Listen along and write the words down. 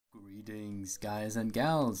Greetings guys and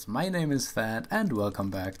gals, my name is Thad and welcome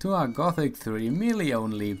back to our Gothic 3 melee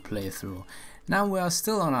only playthrough. Now we are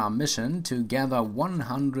still on our mission to gather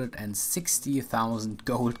 160,000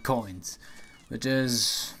 gold coins, which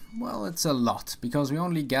is, well, it's a lot because we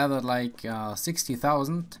only gathered like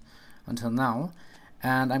 60,000 until now,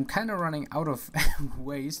 and I'm kind of running out of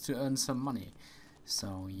ways to earn some money.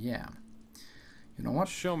 So yeah, you know what?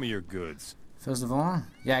 Show me your goods. First of all,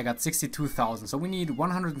 yeah, I got 62,000, so we need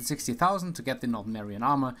 160,000 to get the Nordmarian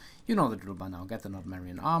armor. You know the drill by now, get the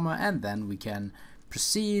Nordmarian armor, and then we can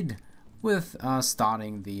proceed with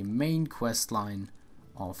starting the main quest line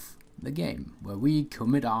of the game, where we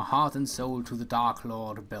commit our heart and soul to the Dark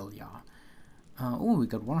Lord Beliar. Oh, we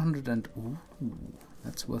got 100 and... ooh,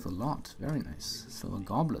 that's worth a lot. Very nice. Silver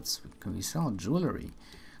goblets. Can we sell jewelry?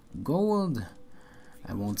 Gold.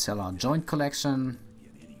 I won't sell our joint collection.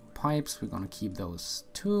 Pipes, we're gonna keep those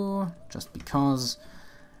too, just because.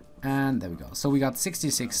 And there we go. So we got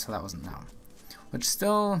 66,000 now, which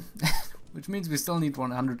still, which means we still need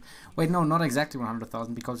 100. Wait, no, not exactly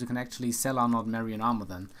 100,000, because we can actually sell our Nordmarian armor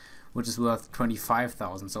then, which is worth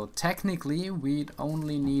 25,000. So technically, we'd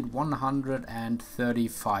only need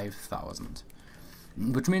 135,000,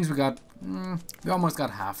 which means we got, we almost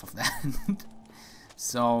got half of that.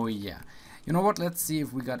 So yeah. You know what, let's see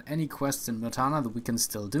if we got any quests in Myrtana that we can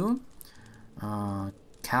still do.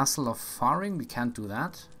 Castle of Faring, we can't do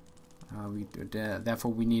that.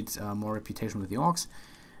 Therefore we need more reputation with the orcs.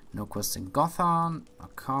 No quests in Gothan,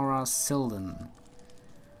 Akara, Silden.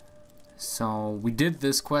 So we did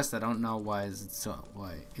this quest, I don't know why it's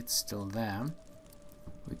still there.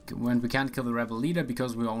 We can't kill the rebel leader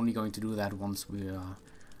because we're only going to do that once we are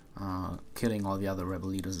killing all the other rebel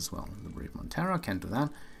leaders as well. The Brave Montera, can't do that.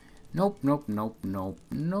 Nope, nope, nope, nope,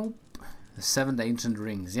 nope. The 7 ancient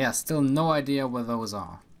rings. Yeah, still no idea where those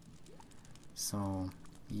are. So,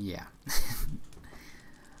 yeah.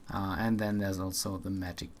 And then there's also the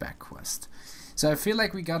magic back quest. So I feel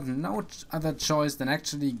like we got no other choice than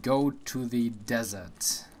actually go to the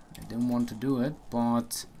desert. I didn't want to do it,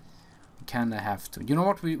 but we kinda have to. You know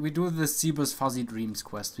what? We do the Cebur's Fuzzy Dreams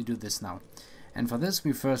quest. We do this now. And for this,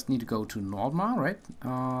 we first need to go to Nordmar, right?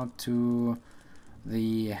 To...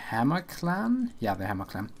 the Hammer Clan? Yeah, the Hammer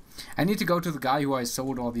Clan. I need to go to the guy who I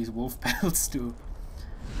sold all these wolf pelts to.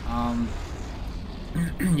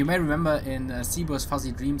 You may remember in Cebur's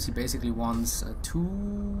Fuzzy Dreams, he basically wants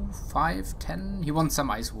 2, 5, 10. He wants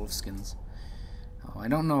some ice wolf skins. Oh, I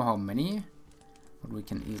don't know how many, but we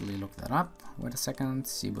can easily look that up. Wait a second.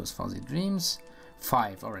 Cebur's Fuzzy Dreams.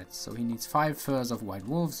 5. Alright, so he needs 5 furs of white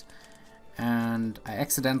wolves. And I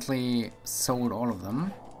accidentally sold all of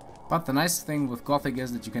them. But the nice thing with Gothic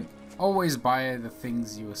is that you can always buy the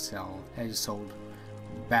things you sold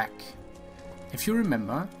back. If you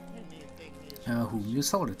remember who you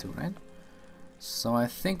sold it to, right? So I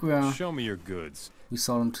think we are... Show me your goods. We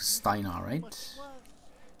sold them to Steinar, right?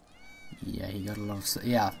 Yeah, he got a lot of...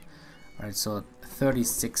 yeah. Alright, so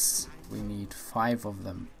 36. We need 5 of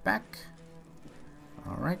them back.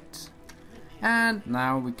 Alright. And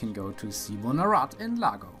now we can go to Sibur Narat in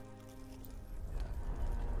Lago.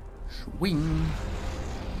 Swing.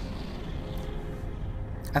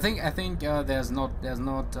 I think there's not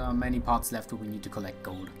many parts left where we need to collect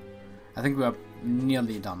gold. I think we are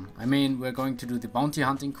nearly done. I mean, we're going to do the bounty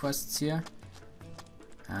hunting quests here,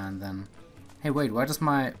 and then... hey, wait, why does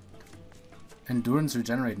my endurance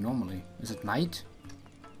regenerate normally? Is it night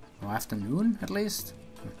or afternoon at least?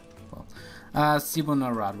 Well, Sibur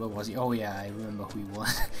Narat, where was he? Oh yeah, I remember who he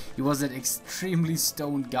was. He was that extremely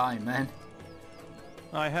stoned guy, man.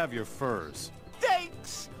 I have your furs.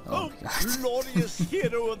 Thanks! Oh, glorious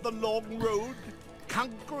hero of the long road,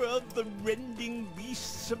 conqueror of the rending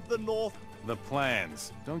beasts of the north. The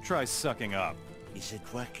plans. Don't try sucking up. Is it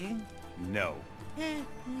working? No. It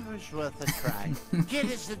was worth a try. Here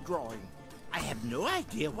is the drawing. I have no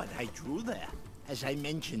idea what I drew there. As I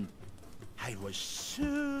mentioned, I was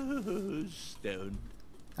so stoned.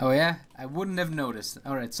 Oh yeah? I wouldn't have noticed.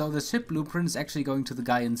 Alright, so the ship blueprint is actually going to the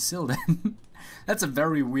guy in Silden. That's a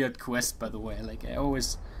very weird quest, by the way. Like, I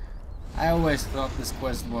always thought this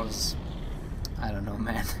quest was... I don't know,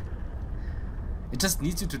 man. It just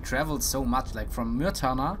needs you to travel so much. Like, from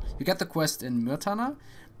Myrtana, you get the quest in Myrtana,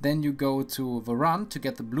 then you go to Varant to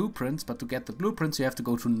get the blueprints, but to get the blueprints you have to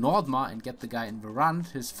go to Nordmar and get the guy in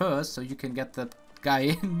Varant his first, so you can get the guy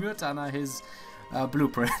in Myrtana his...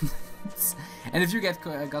 blueprints. And if you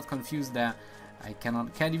got confused there, I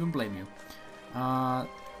can't even blame you.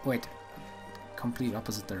 Wait, complete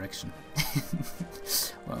opposite direction.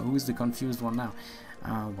 Well, who's the confused one now?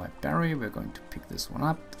 White berry, we're going to pick this one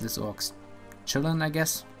up. This orc's chillin', I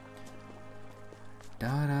guess.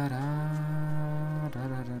 Da da da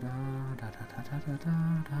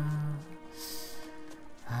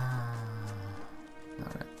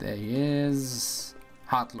Alright, there he is.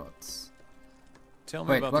 Heartlots. Tell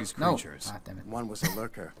me Wait, about what? these No. creatures. Ah, damn it. One was a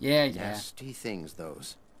lurker. Yeah, yeah. Nasty things,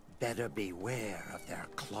 those. Better beware of their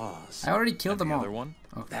claws. I already killed And them the all. other one?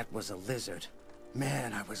 That was a lizard.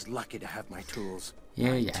 Man, I was lucky to have my tools.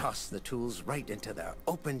 Yeah, I yeah. tossed the tools right into their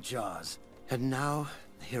open jaws. And now,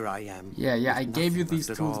 here I am. Yeah, yeah, with I gave you nothing these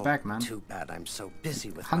left at tools all. back, man. Too bad I'm so busy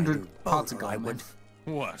with 100 my new parts boat, ago, or I man. would...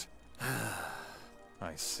 What?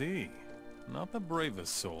 I see. Not the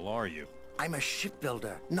bravest soul, are you? I'm a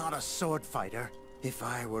shipbuilder, not a sword fighter. If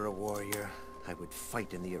I were a warrior, I would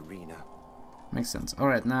fight in the arena. Makes sense.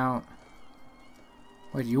 Alright, now...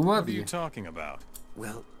 Wait, you were What are the... you talking about?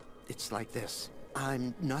 Well, it's like this.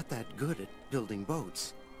 I'm not that good at building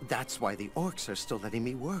boats. That's why the orcs are still letting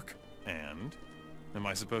me work. And? Am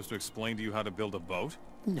I supposed to explain to you how to build a boat?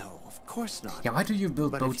 No, of course not. Yeah, why do you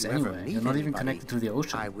build But if boats you ever anyway? meet You're not even anybody, connected to the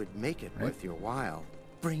ocean. I would make it right? worth your while.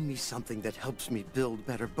 Bring me something that helps me build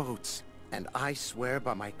better boats. And I swear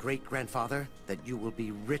by my great-grandfather that you will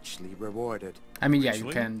be richly rewarded. I mean, yeah, you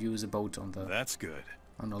Richly? can use a boat on the That's good.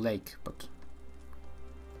 lake, but...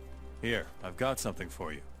 Here, I've got something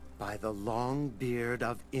for you. By the long beard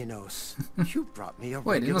of Innos, you brought me a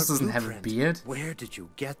Wait, regular Innos doesn't have a blueprint. beard? Where did you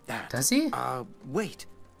get that? Does he? Wait.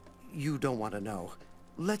 You don't want to know.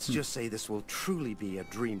 Let's just say this will truly be a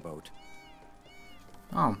dreamboat.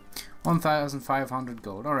 Oh, 1,500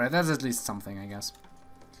 gold. Alright, that's at least something, I guess.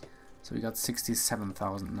 So we got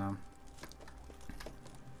 67,000 now.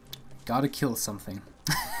 Gotta kill something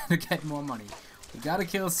to get more money. We gotta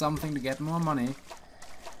kill something to get more money.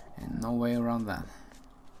 And no way around that.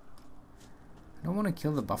 I don't want to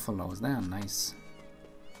kill the buffaloes. They are nice.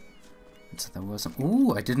 So there was some...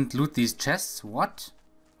 Ooh, I didn't loot these chests. What?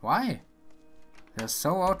 Why? They're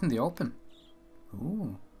so out in the open.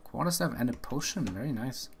 Ooh, quarterstaff and a potion. Very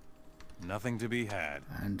nice. Nothing to be had.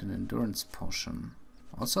 And an endurance potion.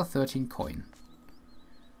 Also 13 coin.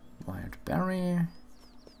 Wild berry.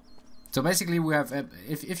 So basically we have,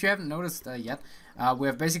 if you haven't noticed yet, we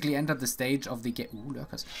have basically entered the stage of the game. Ooh,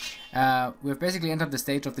 lurkers. We have basically entered the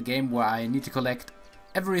stage of the game where I need to collect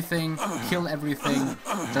everything, kill everything,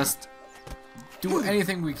 just do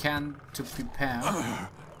anything we can to prepare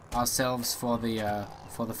ourselves for the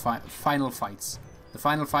final fights. The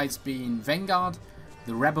final fights being Vanguard,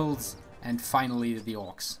 the Rebels, and finally the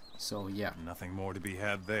Orcs. So yeah. Nothing more to be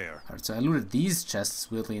had there. Alright, so I looted these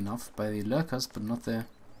chests, weirdly enough, by the lurkers, but not the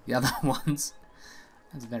other ones.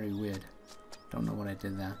 That's very weird. Don't know what I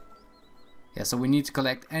did there. Yeah, so we need to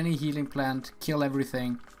collect any healing plant, kill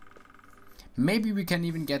everything. Maybe we can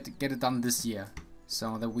even get it done this year,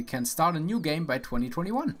 so that we can start a new game by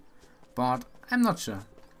 2021. But I'm not sure.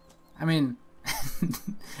 I mean,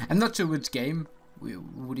 I'm not sure which game we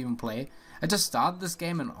would even play. I just started this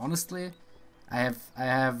game, and honestly, I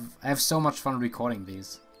have so much fun recording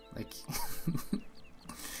these. Like,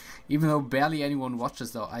 even though barely anyone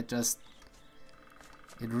watches, though,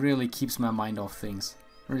 it really keeps my mind off things.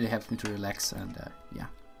 It really helps me to relax, and yeah.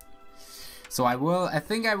 So I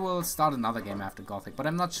think I will start another game after Gothic, but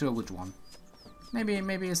I'm not sure which one.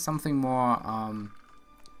 Maybe something more,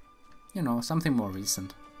 you know, something more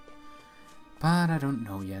recent. But I don't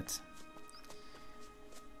know yet.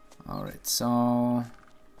 Alright, so...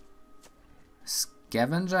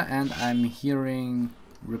 Scavenger, and I'm hearing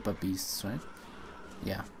Ripper Beasts, right?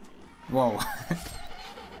 Yeah. Whoa.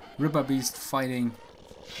 Ripper Beast fighting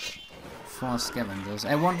for scavengers.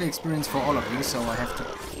 I want the experience for all of you, so I have to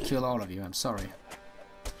kill all of you. I'm sorry.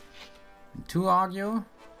 And to argue,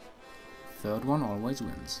 third one always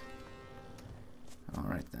wins.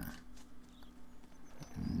 Alright then.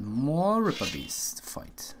 More Ripper Beast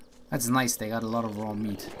fight. That's nice, they got a lot of raw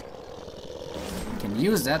meat. We can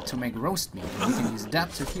use that to make roast meat, and we can use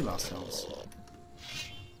that to heal ourselves.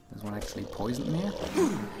 This one actually poisoned me.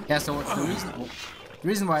 Yeah, so the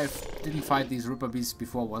reason why I didn't fight these Ripper Beasts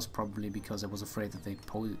before was probably because I was afraid that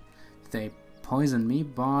they poisoned me,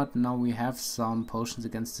 but now we have some potions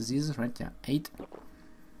against diseases, right? Yeah, 8.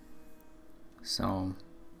 So,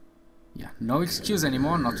 yeah, no excuse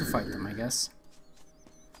anymore not to fight them, I guess.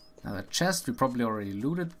 Another chest, we probably already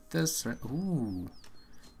looted this, right? Ooh.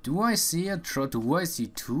 Do I see a troll? Do I see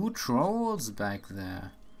 2 trolls back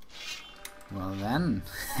there? Well then,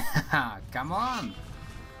 come on,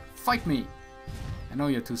 fight me. I know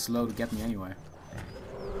you're too slow to get me anyway.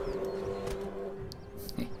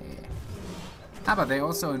 Ah, but they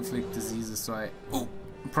also inflict diseases, so I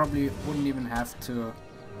probably wouldn't even have to.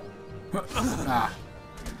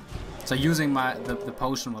 So using the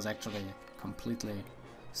potion was actually completely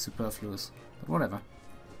superfluous. But whatever.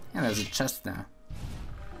 Yeah, there's a chest there.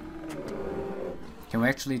 Can we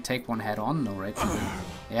actually take one head on? No, right?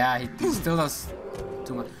 Yeah, he still does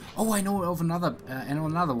too much. Oh, I know of another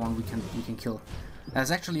one we can kill. There's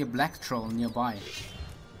actually a black troll nearby.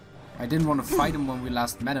 I didn't want to fight him when we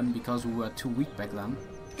last met him because we were too weak back then.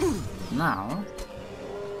 Now,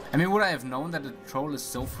 I mean, would I have known that the troll is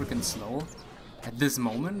so freaking slow at this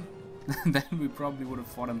moment? Then we probably would have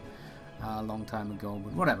fought him a long time ago,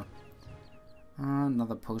 but whatever.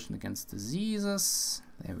 Another potion against diseases.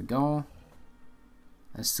 There we go.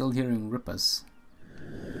 I'm still hearing rippers.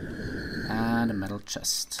 And a metal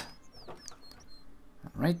chest.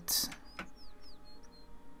 Alright.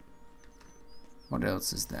 What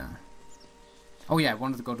else is there? Oh yeah, I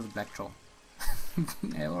wanted to go to the black troll.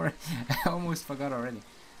 I almost forgot already.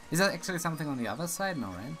 Is that actually something on the other side? No,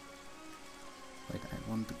 right? Wait, I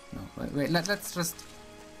want to... No, wait, let's just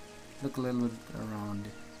look a little bit around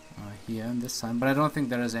here on this side. But I don't think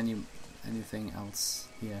there is anything else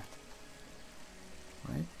here.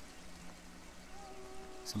 Right?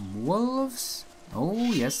 Some wolves?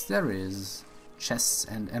 Oh, yes, there is. Chests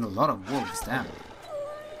and a lot of wolves, damn.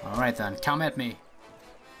 Alright then, come at me.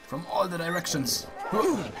 From all the directions.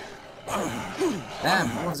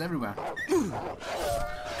 Damn, wolves everywhere.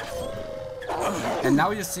 And now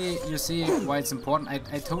you see why it's important.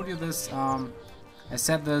 I told you this, I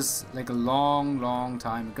said this like a long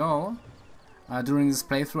time ago. During this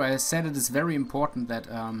playthrough, I said it is very important that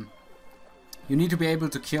you need to be able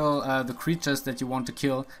to kill the creatures that you want to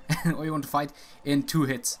kill or you want to fight in 2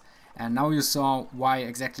 hits. And now you saw why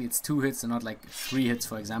exactly it's 2 hits and not like 3 hits,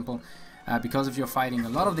 for example. Because if you're fighting a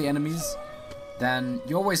lot of the enemies, then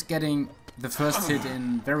you're always getting the first hit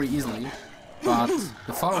in very easily. But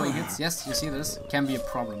the following hits, yes, you see this, can be a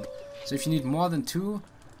problem. So if you need more than 2,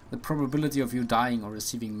 the probability of you dying or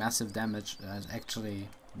receiving massive damage is actually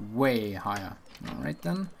way higher. Alright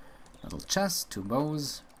then, little chest, 2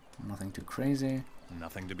 bows, nothing too crazy.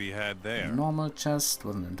 Nothing to be had there. A normal chest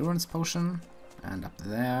with an endurance potion. And up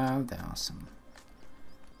there are some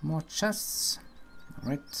more chests.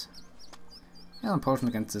 Alright. Yeah, a potion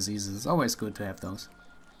against diseases. It's always good to have those.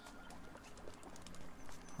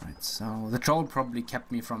 Alright, so the troll probably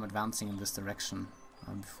kept me from advancing in this direction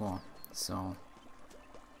before. So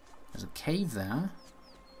there's a cave there.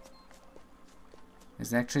 Is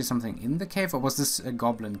there actually something in the cave, or was this a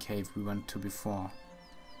goblin cave we went to before?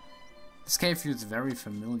 This cave feels very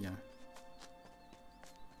familiar.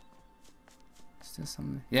 Is there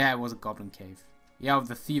something? Yeah, it was a goblin cave. Yeah, of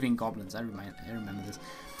the thieving goblins. I remember this.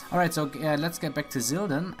 Alright, so let's get back to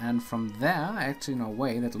Zildan, and from there, actually no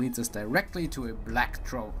way, that leads us directly to a black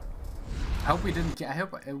troll. I hope we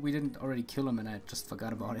didn't already kill him and I just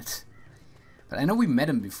forgot about it. But I know we met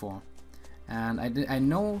him before, and I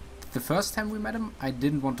know the first time we met him, I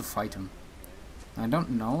didn't want to fight him. I don't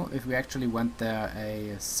know if we actually went there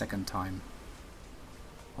a second time.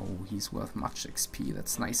 Oh, he's worth much XP,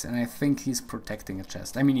 that's nice, and I think he's protecting a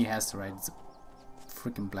chest. I mean, he has to, right? It's a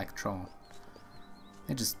freaking black troll.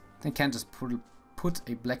 They can't just put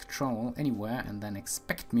a black troll anywhere and then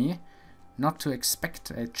expect me not to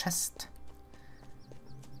expect a chest.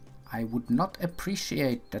 I would not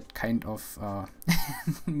appreciate that kind of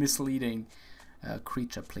misleading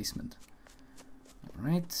creature placement.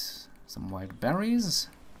 Alright, some white berries.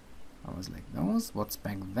 I was like those. What's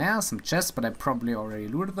back there? Some chests, but I probably already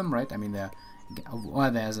looted them, right? I mean,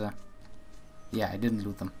 there's a... Yeah, I didn't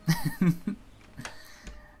loot them.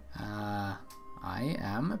 I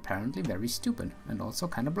am apparently very stupid and also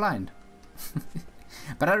kind of blind.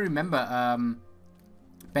 But I remember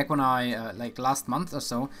back when I, like last month or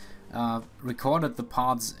so, recorded the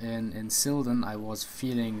parts in Zildan, I was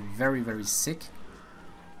feeling very sick.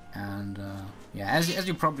 And yeah, as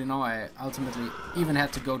you probably know, I ultimately even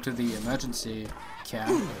had to go to the emergency care.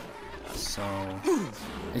 So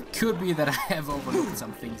it could be that I have overlooked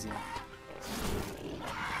some things here.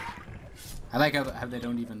 I like how they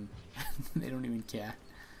don't even they don't even care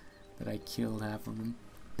that I killed half of them.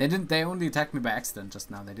 They only attacked me by accident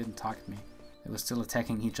just now. They didn't target me. They were still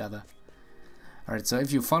attacking each other. Alright, so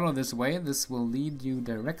if you follow this way, this will lead you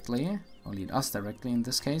directly, or lead us directly in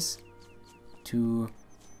this case, to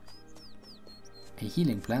a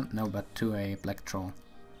healing plant. No, but to a black troll.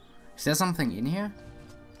 Is there something in here?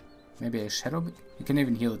 Maybe a shadow? You can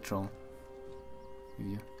even heal the troll.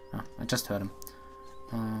 Oh, I just heard him.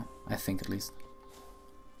 I think at least.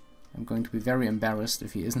 I'm going to be very embarrassed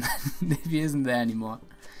if he isn't if he isn't there anymore.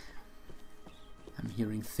 I'm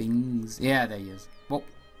hearing things. Yeah, there he is. Whoa,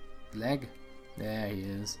 leg. There he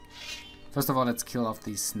is. First of all, let's kill off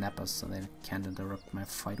these snappers so they can't interrupt my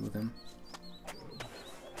fight with him.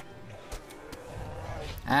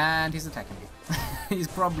 And he's attacking me. He's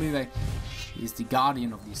probably like, He's the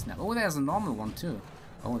guardian of these snap. Oh, there's a normal one too.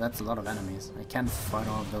 Oh, that's a lot of enemies. I can't fight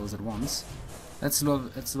all of those at once. Let's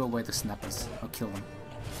slow way to snappers. I'll kill them.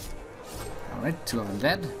 Alright, 2 of them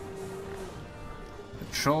dead. The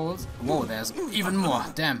trolls. Whoa, there's even more.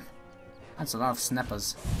 Damn. That's a lot of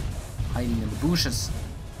snappers hiding in the bushes.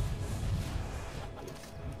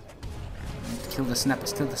 Kill the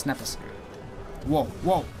snappers, kill the snappers. Whoa,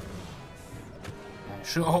 whoa. I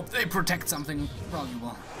sure hope they protect something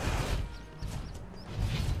valuable.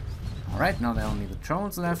 Alright, now there are only the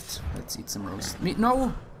trolls left. Let's eat some roast meat.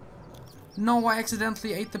 No! No, I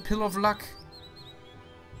accidentally ate the pill of luck.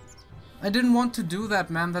 I didn't want to do that,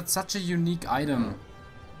 man. That's such a unique item.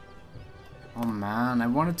 Oh man, I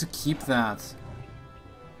wanted to keep that.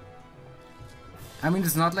 I mean,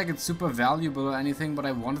 it's not like it's super valuable or anything, but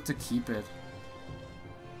I wanted to keep it.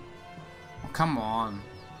 Oh, come on.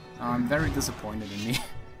 I'm very disappointed in me.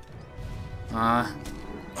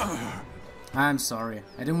 I'm sorry.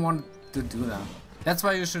 I didn't want to do that. That's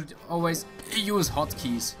why you should always use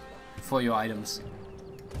hotkeys for your items.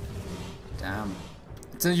 Damn.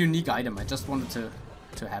 It's a unique item. I just wanted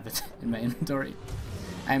to have it in my inventory.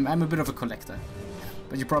 I'm a bit of a collector.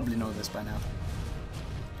 But you probably know this by now.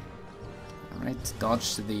 Alright,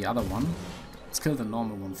 dodge to the other one. Let's kill the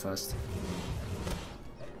normal one first.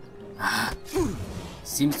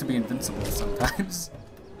 Seems to be invincible sometimes.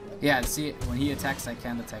 Yeah, see, when he attacks, I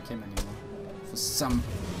can't attack him anymore. For some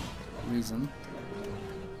reason.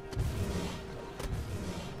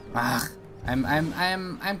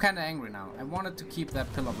 I'm kind of angry now. I wanted to keep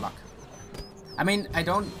that pill of luck. I mean, I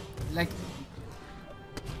don't like.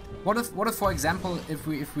 What if, for example, if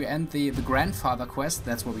we end the grandfather quest?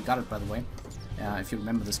 That's where we got it, by the way. If you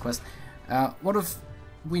remember this quest. What if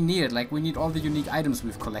we need all the unique items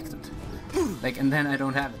we've collected, like, and then I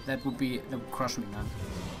don't have it? That would crush me, man.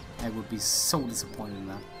 I would be so disappointed in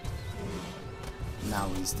that. Now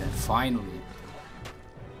he's dead. Finally.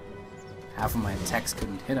 Half of my attacks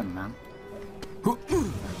couldn't hit him, man.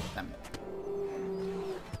 Damn it.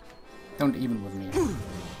 Don't even with me.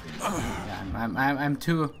 Yeah, I'm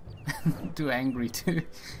too too angry to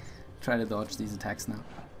try to dodge these attacks now.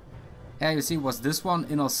 Yeah, you see, was this one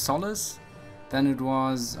Inner Solace? Then it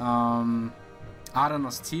was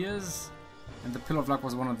Ardanos Tears, and the Pill of Luck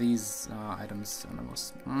was one of these items. And I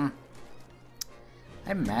was, I'm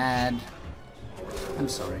mad. I'm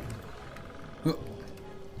sorry.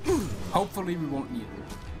 Hopefully we won't need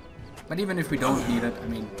it. But even if we don't need it, I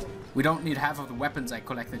mean, we don't need half of the weapons I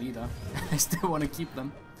collected either. I still want to keep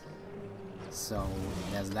them. So,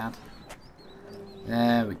 there's that.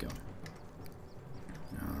 There we go.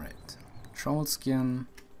 Alright. Troll skin.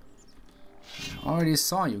 I already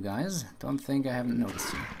saw you guys. Don't think I haven't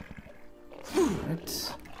noticed you.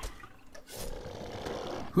 Alright.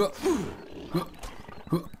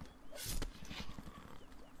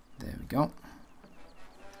 There we go.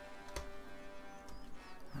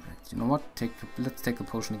 You know what? Let's take a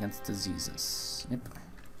potion against diseases. Yep.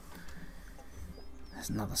 There's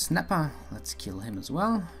another snapper. Let's kill him as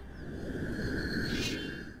well.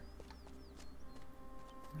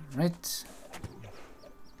 Right.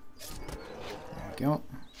 There we go.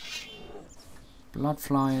 Blood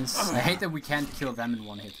flies. I hate that we can't kill them in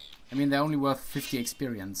one hit. I mean, they're only worth 50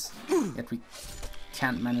 experience. Yet we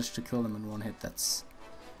can't manage to kill them in one hit. That's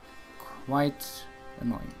quite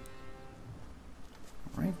annoying.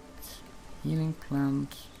 Alright. Healing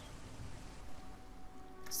plant.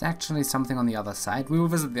 There's actually something on the other side. We will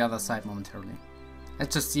visit the other side momentarily.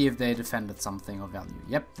 Let's just see if they defended something of value.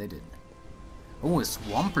 Yep, they did. Oh, a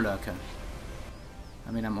swamp lurker.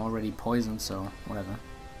 I mean, I'm already poisoned, so whatever.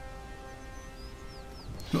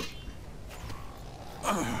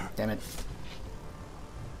 Damn it.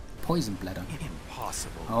 Poison bladder.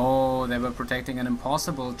 Impossible. Oh, they were protecting an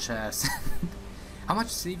impossible chest. How much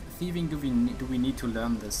thieving do we need to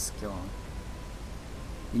learn this skill?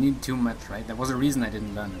 We need too much, right? There was a reason I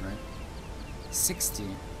didn't learn it, right? 60.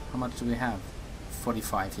 How much do we have?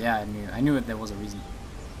 45. Yeah, I knew it. There was a reason.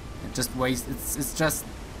 It just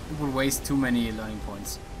it will waste too many learning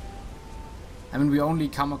points. I mean, we only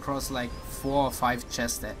come across like 4 or 5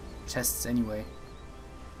 chests anyway,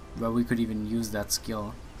 where we could even use that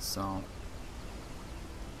skill. So,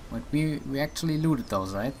 but we actually looted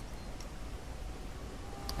those, right?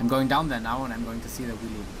 I'm going down there now, and I'm going to see that we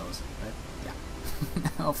looted those, right? Yeah.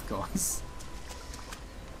 Of course.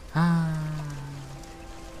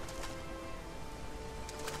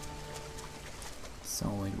 So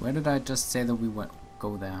wait, where did I just say that we went?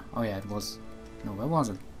 Go there? Oh yeah, it was. No, where was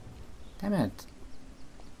it? Damn it.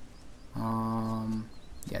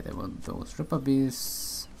 Yeah, there were those ripper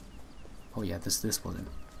beasts. Oh yeah, this was it.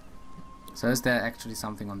 So is there actually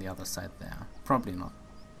something on the other side there? Probably not.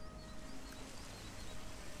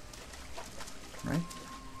 Right?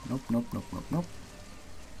 Nope, nope, nope, nope, nope.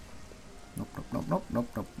 Nope, nope, nope, nope, nope,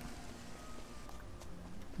 nope.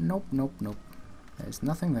 Nope, nope, nope. There's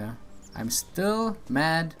nothing there. I'm still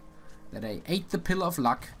mad that I ate the Pill of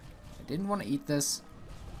Luck. I didn't want to eat this.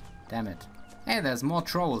 Damn it. Hey, there's more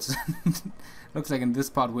trolls. Looks like in this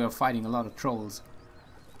part we are fighting a lot of trolls.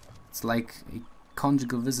 It's like a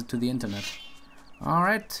conjugal visit to the internet.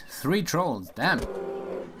 Alright, 3 trolls. Damn.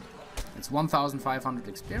 It's 1,500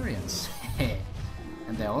 experience.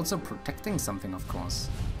 And they're also protecting something, of course.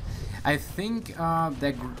 I think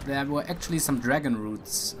there were actually some dragon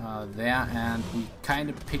roots there, and we kind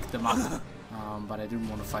of picked them up. But I didn't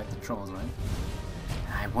want to fight the trolls, right?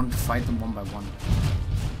 I wanted to fight them one by one.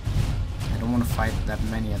 I don't want to fight that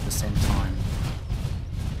many at the same time.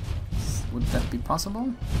 Would that be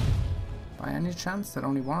possible? By any chance that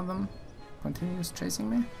only one of them continues chasing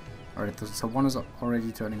me? Alright, so one is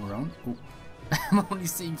already turning around. Ooh. I'm only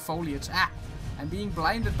seeing foliage. Ah! I'm being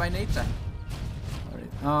blinded by nature.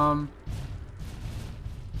 Alright,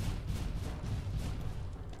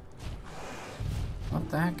 what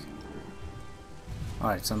the heck?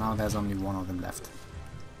 Alright, so now there's only one of them left.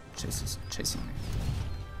 Chasing me.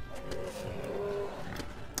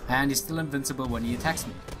 And he's still invincible when he attacks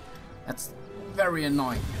me. That's very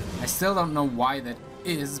annoying. I still don't know why that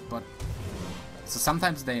is, but so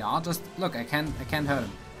sometimes they are just look, I can't hurt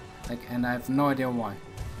him. Like, and I have no idea why.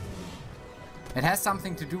 It has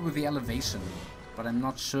something to do with the elevation, but I'm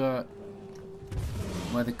not sure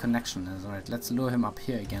where the connection is. Alright, let's lure him up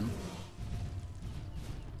here again.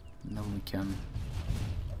 And then we can.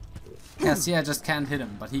 Yes, yeah, I just can't hit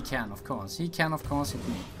him, but he can, of course. He can, of course, hit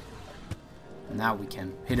me. Now we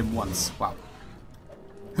can hit him once. Wow.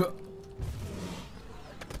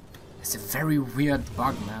 It's a very weird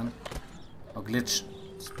bug, man. Or glitch.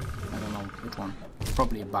 I don't know which one. It's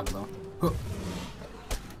probably a bug, though.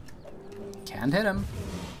 Can't hit him.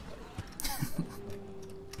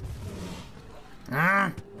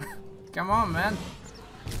 Come on, man.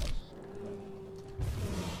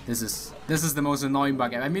 This is the most annoying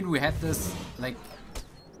bug. I mean, we had this like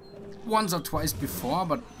once or twice before,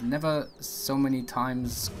 but never so many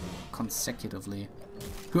times consecutively.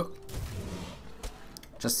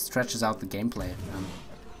 Just stretches out the gameplay.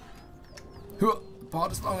 The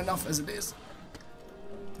part is long enough as it is.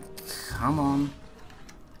 Come on.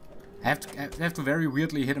 I have to very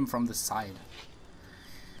weirdly hit him from the side.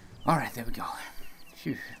 Alright, there we go.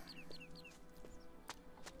 Phew.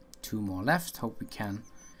 2 more left. Hope we can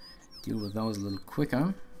deal with those a little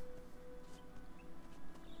quicker.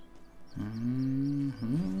 One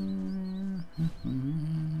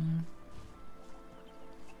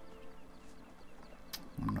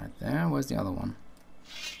right there. Where's the other one?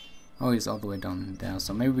 Oh, he's all the way down there.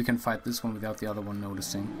 So maybe we can fight this one without the other one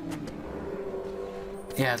noticing.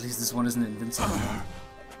 Yeah, at least this one isn't invincible.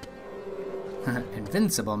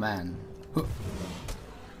 Invincible man.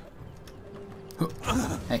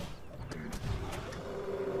 Hey.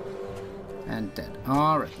 And dead.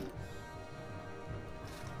 Alright.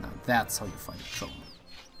 Now that's how you fight a troll.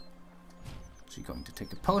 So you're going to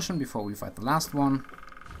take a potion before we fight the last one.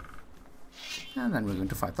 And then we're going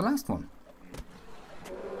to fight the last one.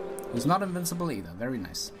 Who's not invincible either. Very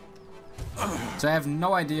nice. So I have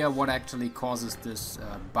no idea what actually causes this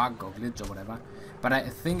bug or glitch or whatever. But I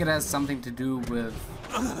think it has something to do with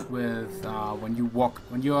when you walk,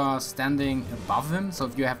 when you are standing above him. So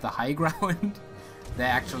if you have the high ground, they're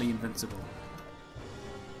actually invincible.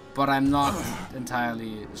 But I'm not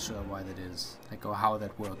entirely sure why that is, like, or how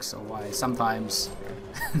that works, or why sometimes,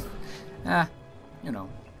 you know,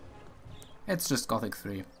 it's just Gothic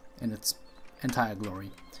 3 in its entire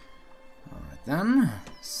glory. Alright then,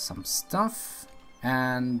 some stuff,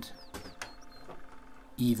 and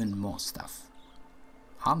even more stuff.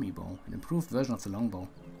 Army bow, an improved version of the longbow.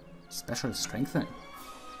 Special strengthening.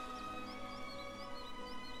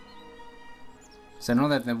 So I know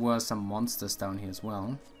that there were some monsters down here as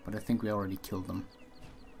well, but I think we already killed them.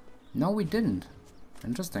 No, we didn't.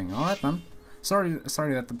 Interesting. Alright then. Sorry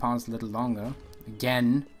that the part is a little longer.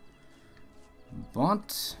 Again.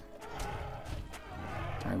 But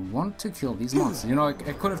I want to kill these monsters. You know, I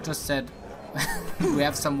could have just said we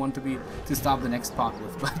have someone to start the next part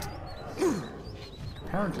with, but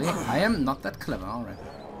apparently I am not that clever. Alright.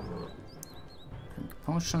 Drink a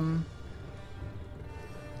potion.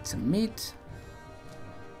 Some meat.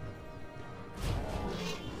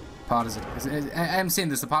 Part is it? I'm seeing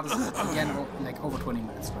this. The part is again like over 20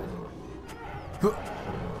 minutes, right?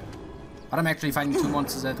 But I'm actually fighting 2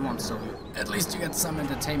 monsters at once, so at least you get some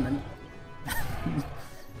entertainment.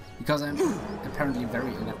 because I'm apparently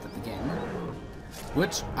very inept at the game,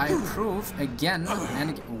 which I prove again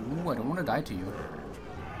and again. Ooh, I don't want to die to you.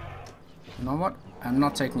 You know what? I'm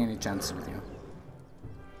not taking any chances with you.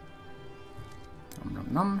 Nom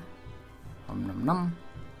nom nom. Nom nom nom.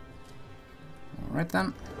 Alright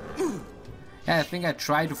then. Yeah, I think I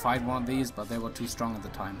tried to fight one of these, but they were too strong at the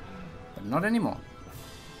time. But not anymore.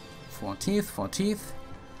 4 teeth,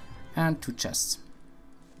 and 2 chests.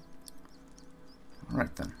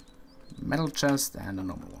 Alright then. Metal chest and a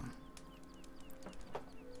normal one.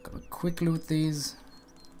 Gotta quick loot these.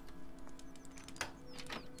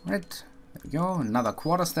 Right, there we go. Another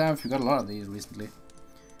quarterstaff. We got a lot of these recently.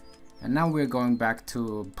 And now we're going back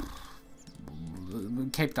to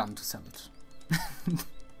Cape Town to sell it.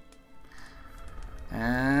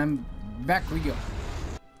 And back we go.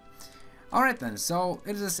 Alright then, so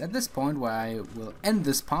it is at this point where I will end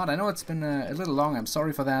this part. I know it's been a little long, I'm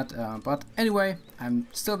sorry for that, but anyway, I'm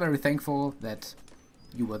still very thankful that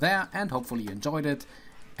you were there, and hopefully you enjoyed it,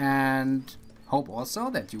 and hope also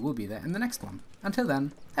that you will be there in the next one. Until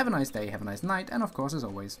then, have a nice day, have a nice night, and of course, as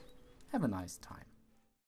always, have a nice time.